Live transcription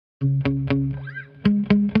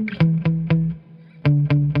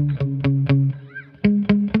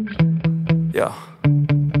Yeah.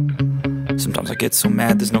 Sometimes I get so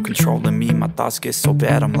mad, there's no controlling me. My thoughts get so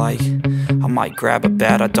bad, I'm like, I might grab a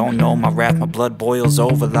bat, I don't know. My wrath, my blood boils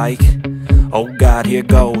over like, oh God, here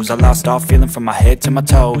goes. I lost all feeling from my head to my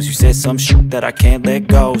toes. You said some shit that I can't let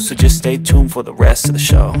go, so just stay tuned for the rest of the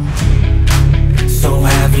show. So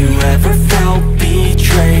have you ever felt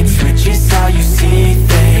betrayed? Switches how you see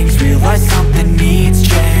things, realize something needs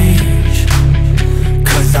change.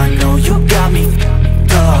 Cause I know you got me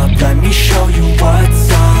f***ed up, let me show you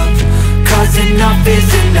what's up. Cause enough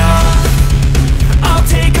is enough. I'll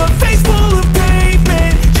take a face full of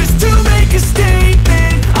pavement just to make a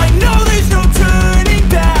statement. I know there's no turning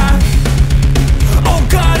back. Oh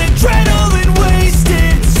God, adrenaline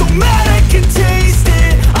wasted, so mad I can taste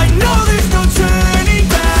it. I know there's no turning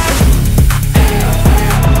back.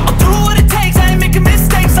 I'll do what it takes, I ain't making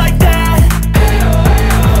mistakes like that.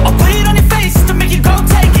 I'll put it on your face to make you go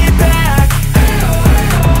take it back.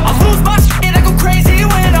 I'll lose my shit, I go crazy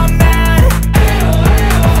when I'm mad.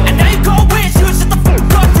 And now you go wish you would shut the fuck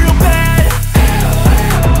up real bad.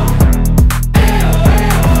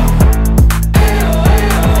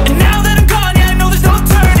 And now that I'm gone, yeah, I know there's no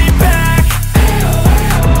turning back.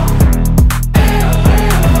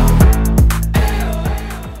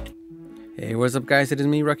 Hey, what's up guys, it is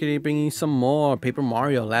me, RockerDGaming, bringing you some more Paper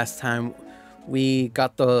Mario. Last time we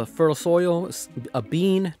got the fertile soil, a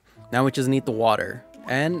bean, now we just need the water.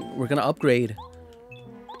 And we're gonna upgrade.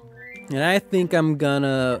 And I think I'm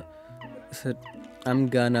gonna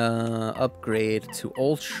upgrade to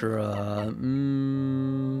Ultra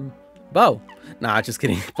Bow. Nah, just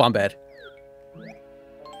kidding. Bombette.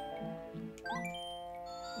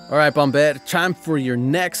 Alright, Bombette, time for your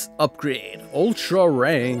next upgrade. Ultra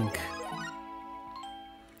rank.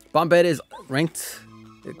 Bombette is ranked.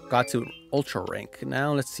 It got to Ultra rank.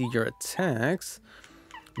 Now let's see your attacks.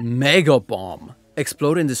 Mega Bomb.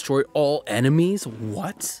 Explode and destroy all enemies?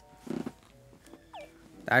 What?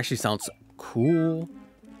 That actually sounds cool.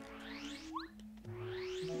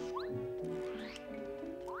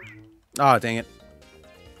 Oh, dang it.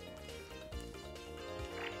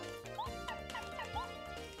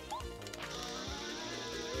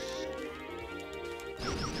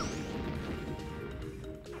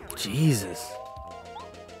 Jesus.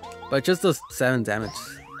 But just does 7 damage.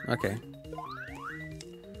 Okay.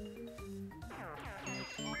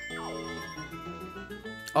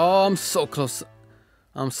 Oh, I'm so close.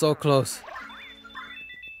 I'm so close.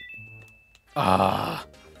 Ah.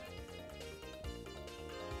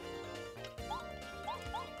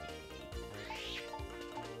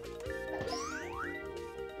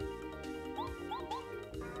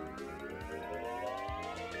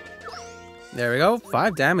 There we go.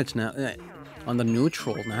 5 damage now. On the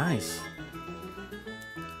neutral. Nice.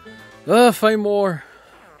 Fight more.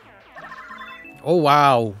 Oh,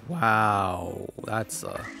 wow. Wow. That's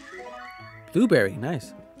blueberry.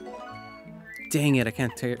 Nice. Dang it. I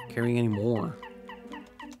can't carry any more.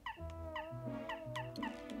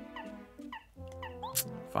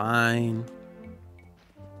 Fine.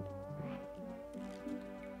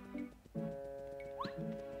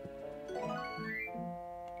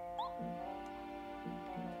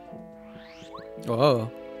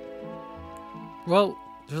 Oh. Well,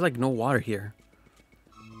 there's like no water here.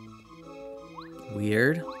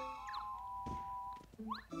 Weird.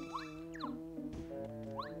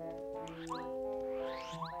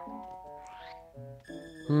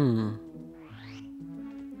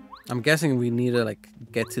 I'm guessing we need to like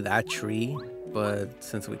get to that tree, but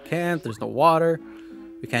since we can't, there's no water.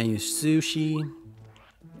 We can't use sushi.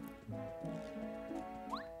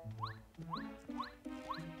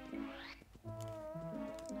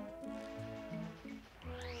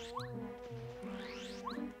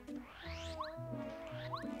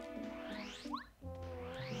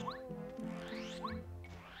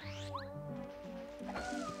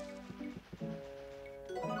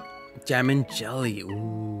 Jam and jelly.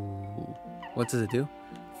 Ooh. What does it do?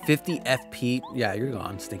 50 FP. Yeah, you're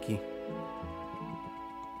gone, Stinky.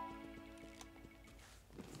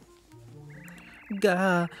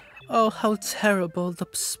 Gah. Oh, how terrible. The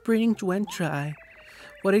spring went dry.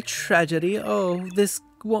 What a tragedy. Oh, this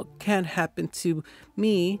can't happen to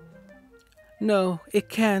me. No, it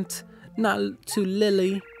can't. Not to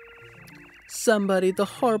Lily. Somebody, the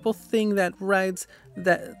horrible thing that rides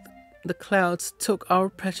the clouds took our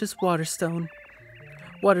precious waterstone.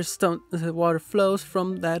 The water flows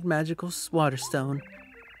from that magical waterstone.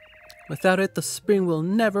 Without it, the spring will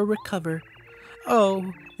never recover.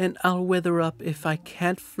 Oh, and I'll wither up if I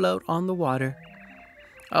can't float on the water.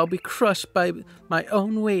 I'll be crushed by my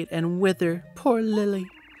own weight and wither. Poor Lily.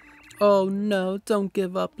 Oh no, don't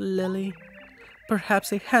give up, Lily.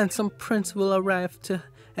 Perhaps a handsome prince will arrive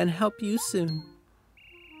and help you soon.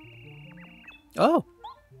 Oh,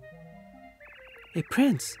 a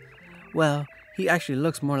prince. Well, he actually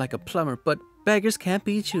looks more like a plumber, but beggars can't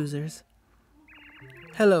be choosers.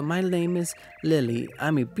 Hello, my name is Lily.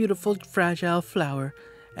 I'm a beautiful, fragile flower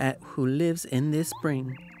who lives in this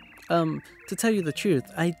spring. To tell you the truth,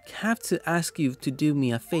 I have to ask you to do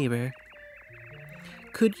me a favor.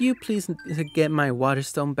 Could you please get my water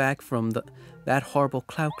stone back from that horrible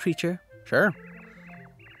cloud creature? Sure.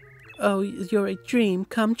 Oh, you're a dream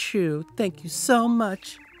come true. Thank you so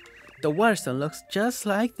much. The water stone looks just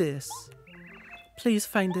like this. Please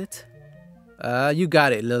find it. You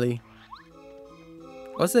got it, Lily.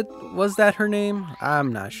 Was that her name?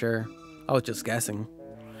 I'm not sure. I was just guessing.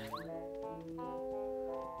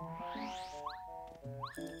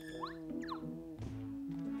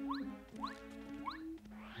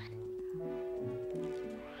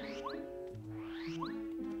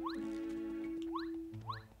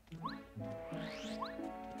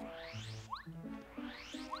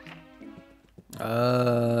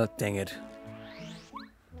 Dang it.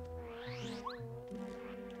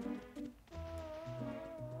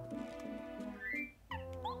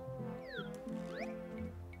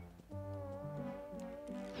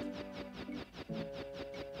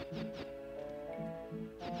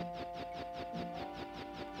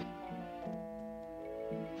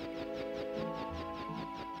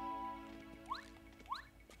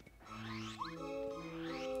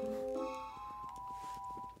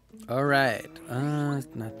 All right,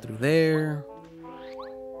 not through there.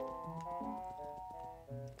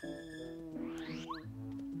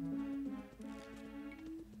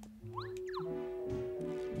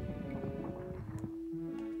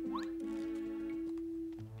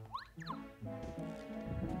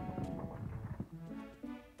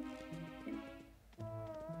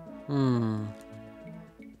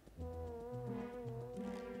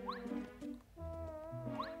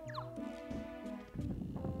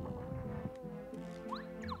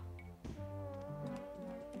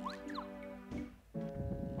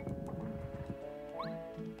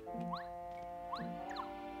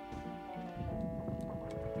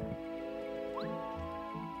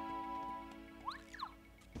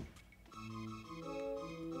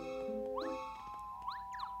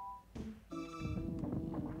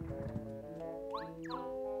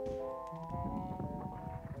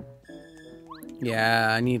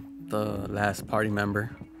 Yeah, I need the last party member.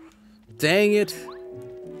 Dang it!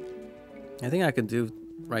 I think I can do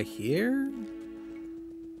right here.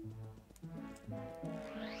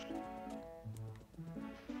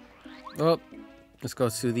 Oh, let's go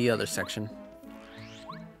to the other section.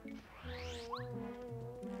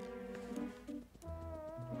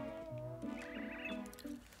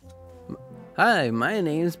 Hi, my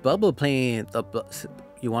name's Bubble Plant.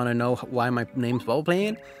 You want to know why my name's Bubble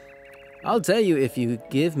Plant? I'll tell you if you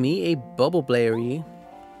give me a bubble berry.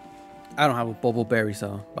 I don't have a bubble berry,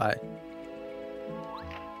 so bye.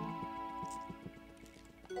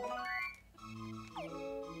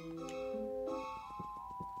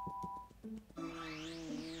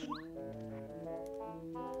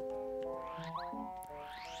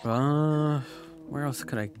 Where else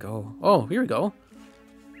could I go? Oh, here we go.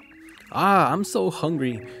 Ah, I'm so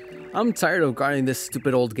hungry. I'm tired of guarding this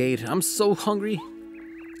stupid old gate. I'm so hungry.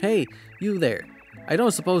 Hey, you there. I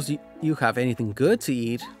don't suppose you have anything good to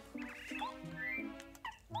eat.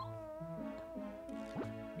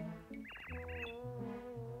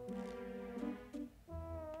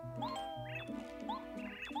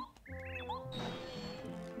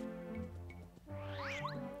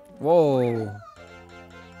 Whoa.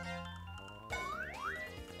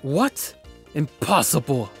 What?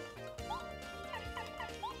 Impossible.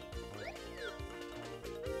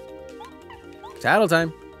 Tattle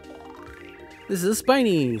time. This is a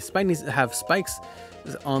spiny. Spinies have spikes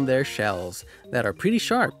on their shells that are pretty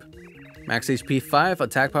sharp. Max HP 5,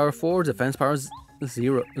 attack power 4, defense power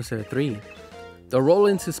 3. They'll roll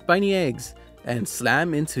into spiny eggs and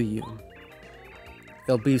slam into you.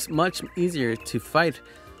 It'll be much easier to fight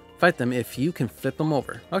them if you can flip them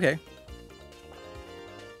over. Okay.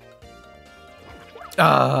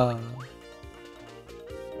 Ah.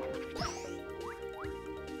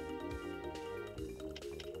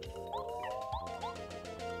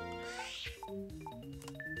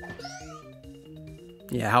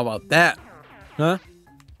 Yeah, how about that? Huh?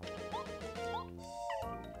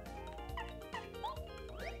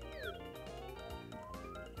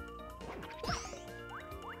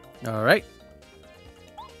 All right.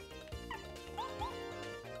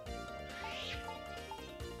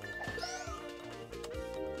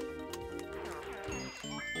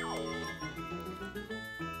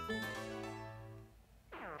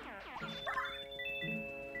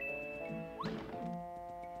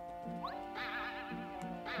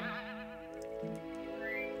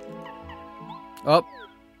 Up.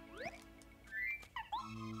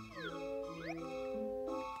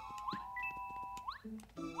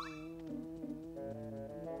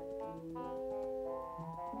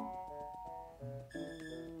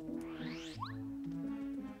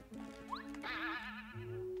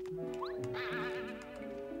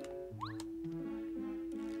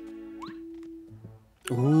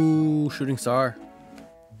 Ooh, shooting star.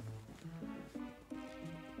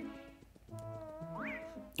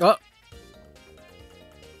 Oh.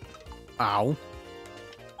 Ow.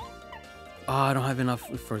 Oh, I don't have enough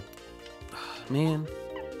for... man.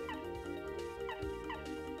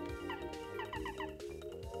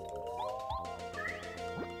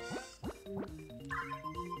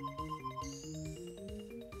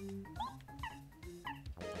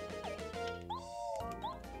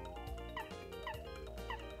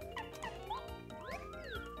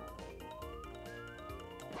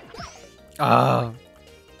 Ah.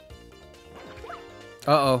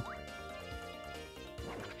 Uh-oh.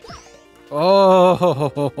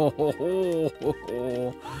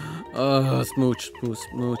 Oh, smooch, smooch,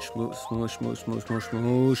 smooch, smooch, smooch, smooch, smooch, smooch,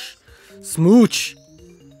 smooch, smooch.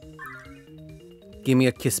 Give me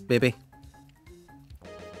a kiss, baby.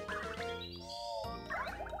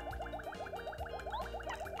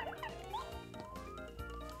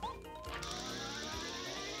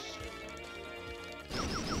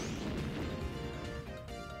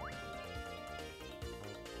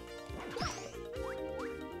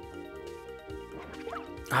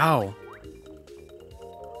 Ow.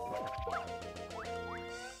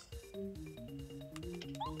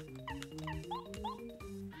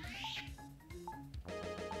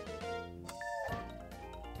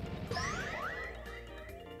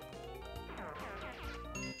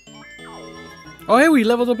 Oh, hey, we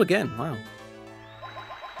leveled up again. Wow.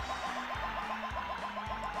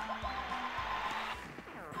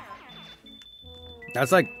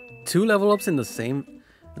 That's like 2 level ups in the same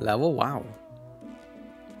level. Wow.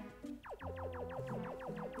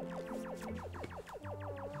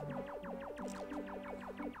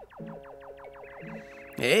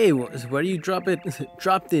 Hey, where do you drop it?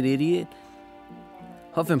 Dropped it, idiot.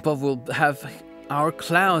 Huff and Puff will have our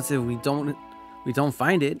clouds if we don't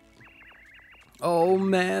find it. Oh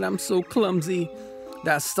man, I'm so clumsy.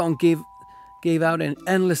 That stone gave out an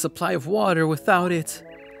endless supply of water without it.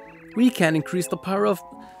 We can't increase the power of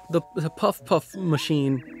the Puff Puff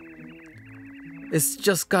machine. It's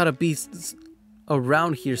just gotta be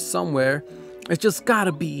around here somewhere. It's just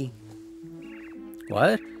gotta be.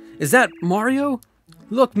 What? Is that Mario?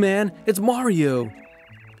 Look, man, it's Mario.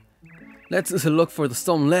 Let's look for the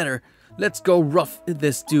stone letter. Let's go rough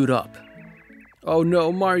this dude up. Oh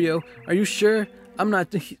no, Mario, are you sure? I'm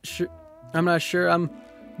not sure. I'm,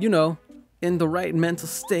 you know, in the right mental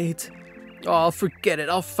state. Oh, forget it.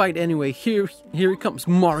 I'll fight anyway. Here he comes,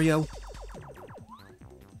 Mario.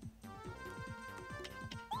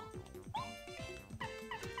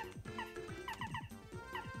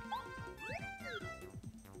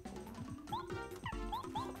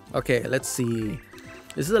 Okay, let's see.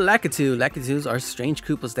 This is a Lakitu. Lakitus are strange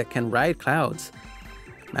Koopas that can ride clouds.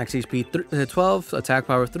 Max HP 12, attack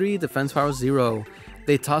power 3, defense power 0.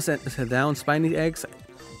 They toss down spiny eggs,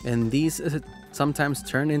 and these sometimes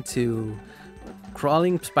turn into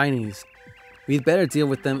crawling spinies. We'd better deal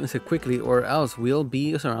with them quickly, or else we'll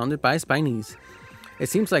be surrounded by spinies. It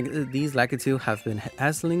seems like these Lakitu have been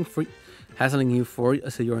hassling you for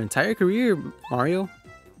your entire career, Mario.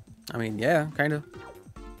 I mean, yeah, kind of.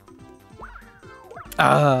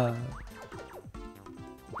 Ah.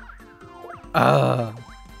 Ah.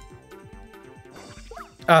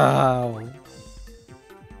 Oh.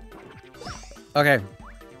 Okay.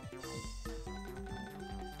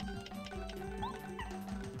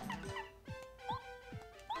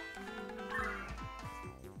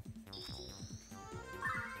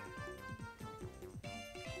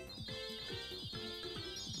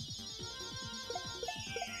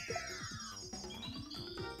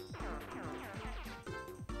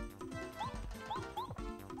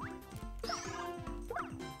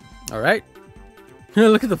 All right.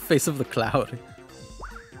 Look at the face of the cloud.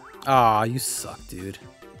 Aw, you suck, dude.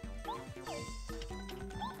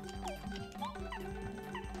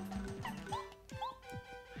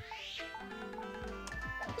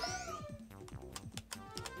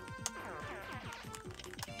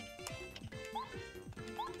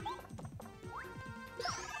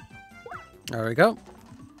 There we go.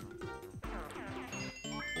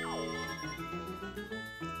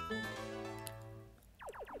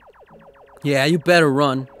 Yeah, you better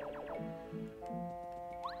run.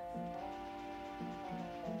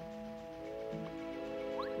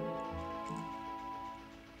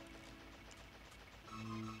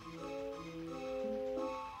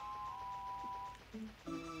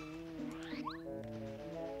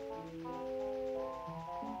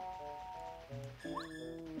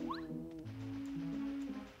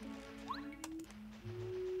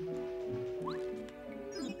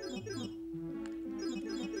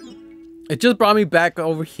 It just brought me back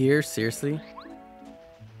over here, seriously.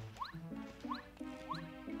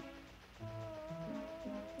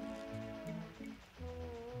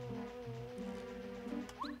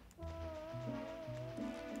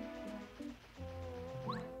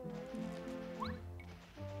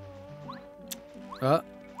 Uh.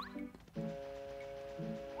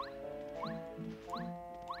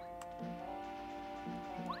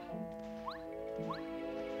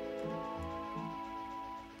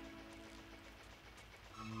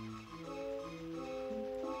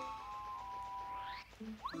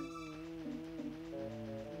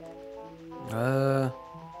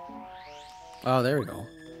 Oh, there we go.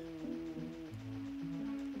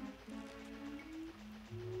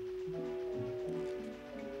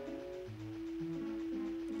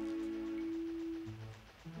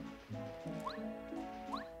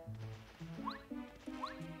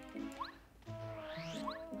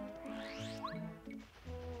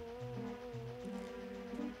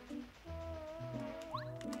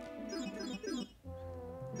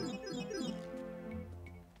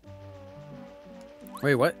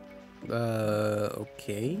 Wait, what?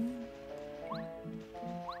 Okay.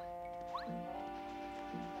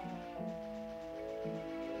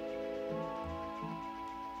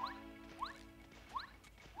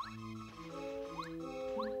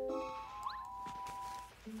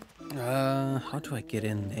 How do I get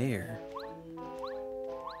in there?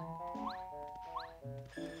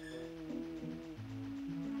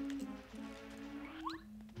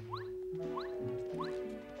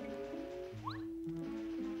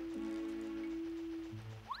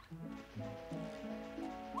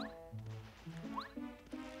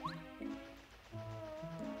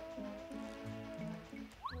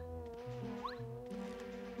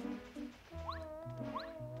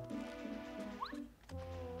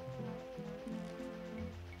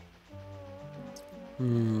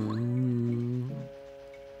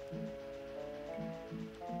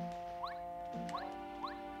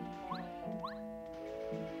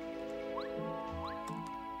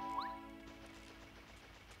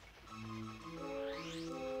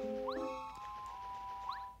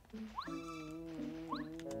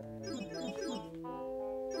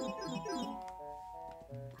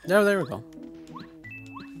 There we go.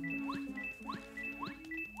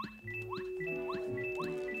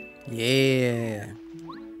 Yeah.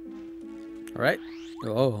 All right.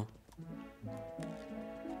 Oh.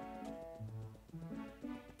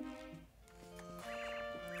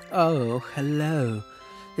 Oh, hello.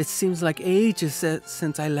 It seems like ages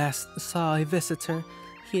since I last saw a visitor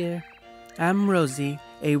here. I'm Rosie,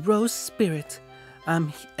 a rose spirit.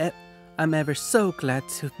 I'm ever so glad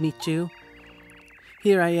to meet you.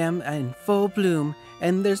 Here I am in full bloom,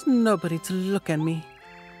 and there's nobody to look at me.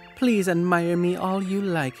 Please admire me all you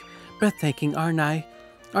like. Breathtaking, aren't I?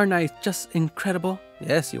 Aren't I just incredible?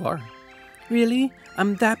 Yes, you are. Really?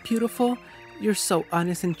 I'm that beautiful? You're so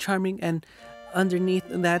honest and charming, and underneath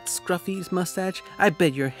that scruffy mustache, I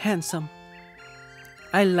bet you're handsome.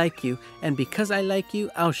 I like you, and because I like you,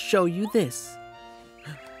 I'll show you this.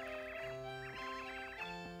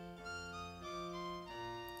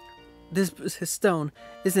 This stone,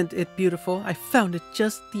 isn't it beautiful? I found it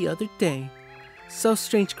just the other day. So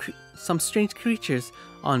strange, some strange creatures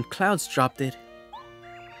on clouds dropped it.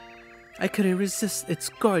 I couldn't resist its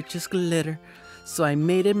gorgeous glitter, so I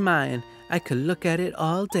made it mine. I could look at it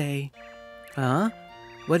all day. Huh?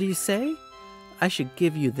 What do you say? I should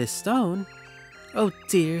give you this stone. Oh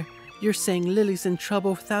dear, you're saying Lily's in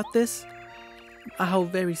trouble without this? How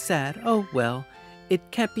very sad. Oh well, it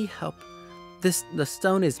can't be helped. The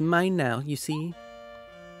stone is mine now, you see.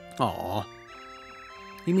 Aw.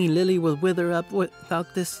 You mean Lily will wither up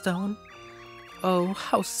without this stone? Oh,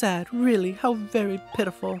 how sad, really, how very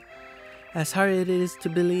pitiful. As hard it is to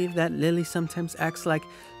believe that Lily sometimes acts like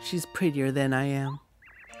she's prettier than I am.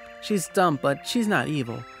 She's dumb, but she's not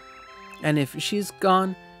evil. And if she's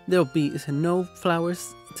gone, there'll be no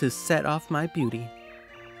flowers to set off my beauty.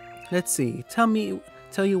 Let's see, tell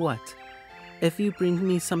you what. If you bring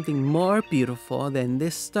me something more beautiful than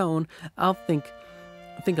this stone, I'll think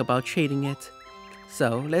about trading it.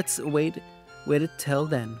 So let's wait till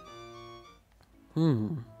then.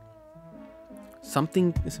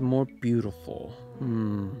 Something is more beautiful.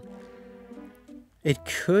 It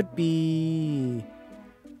could be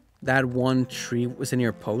that one tree was in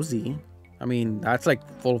your Posy. I mean, that's like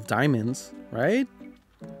full of diamonds, right?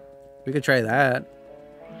 We could try that.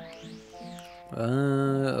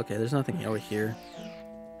 Okay, there's nothing over here.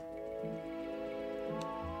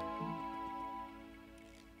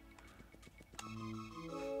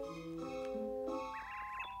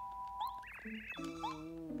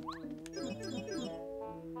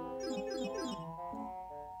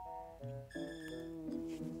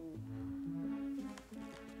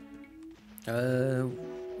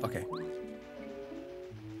 Okay.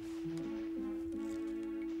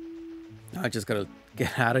 I just gotta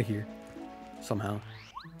get out of here somehow.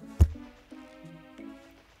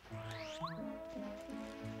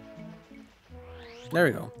 There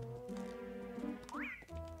we go.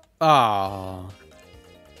 Ah.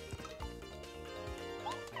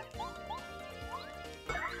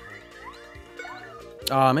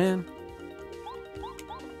 Oh man.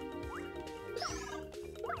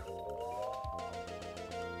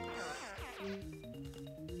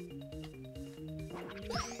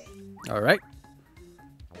 All right.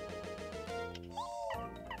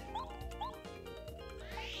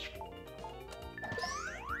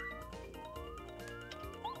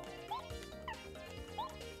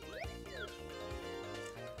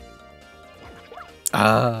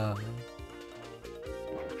 Ah.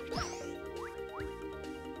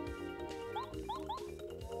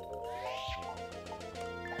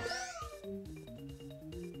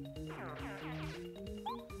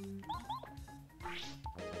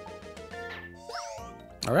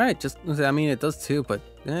 All right, just I mean it does too, but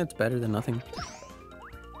it's better than nothing.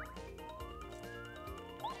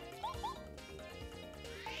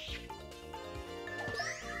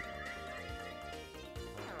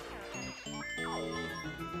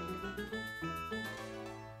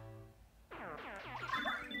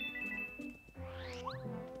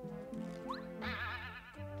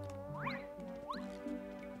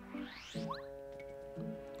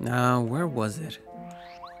 Now, where was it?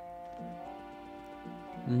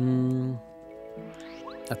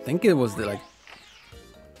 I think it was the like.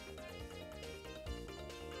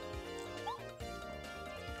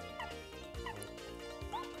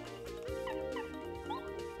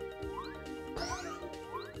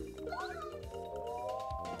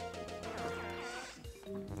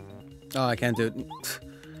 Oh, I can't do it.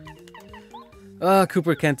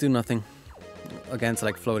 Cooper can't do nothing against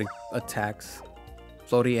like floating attacks,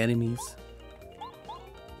 floaty enemies.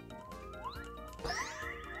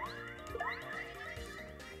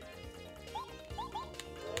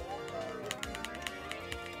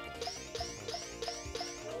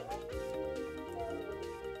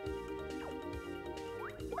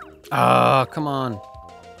 Ah, come on.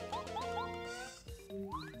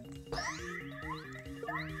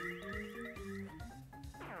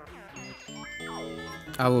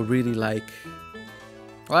 I would really like...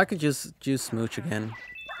 Well, I could just use Smooch again.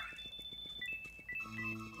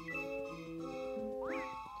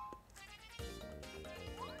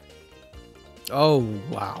 Oh,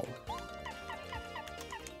 wow.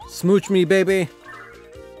 Smooch me, baby.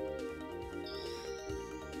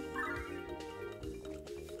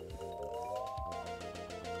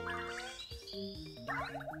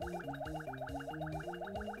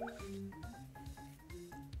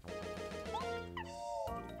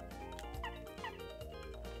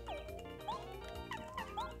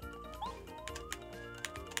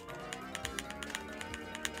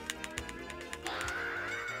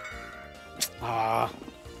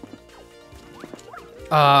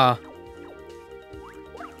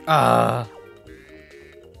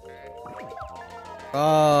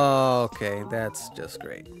 Oh, okay, that's just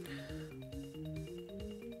great.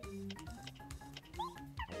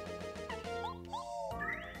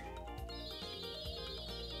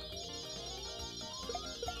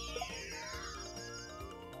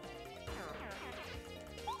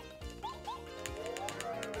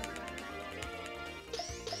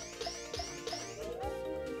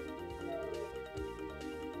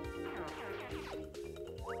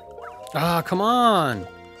 Ah, come on.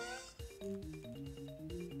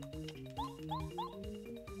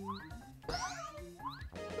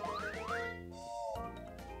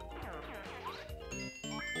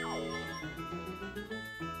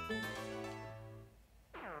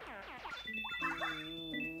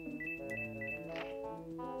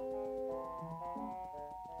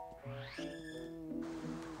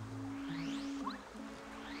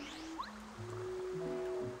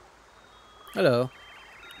 Hello.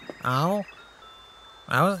 Oh,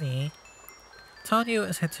 Rosie. Told you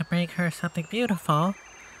it said to bring her something beautiful.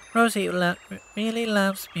 Rosie really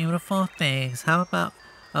loves beautiful things. How about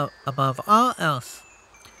above all else?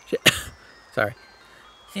 Sorry.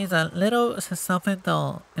 She's a little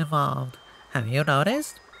self-involved. Have you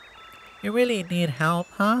noticed? You really need help,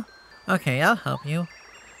 huh? Okay, I'll help you.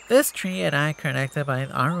 This tree and I connected by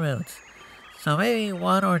our roots. So maybe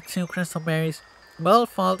one or two crystal berries will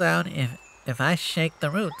fall down if I shake the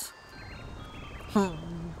roots.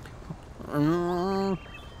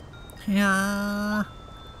 Yeah.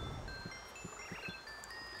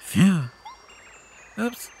 Phew.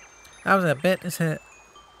 Oops. That was a bit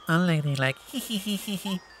unladylike.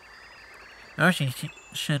 Archie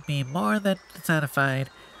should be more than satisfied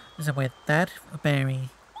with that berry.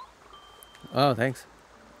 Oh, thanks.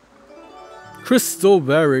 Crystal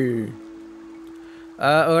berry.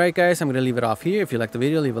 Alright guys, I'm gonna leave it off here. If you liked the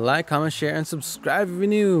video, leave a like, comment, share, and subscribe if you're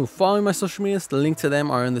new. Follow me on my social medias. The link to them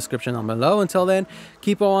are in the description down below. Until then,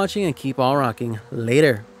 keep on watching and keep on rocking.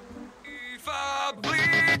 Later.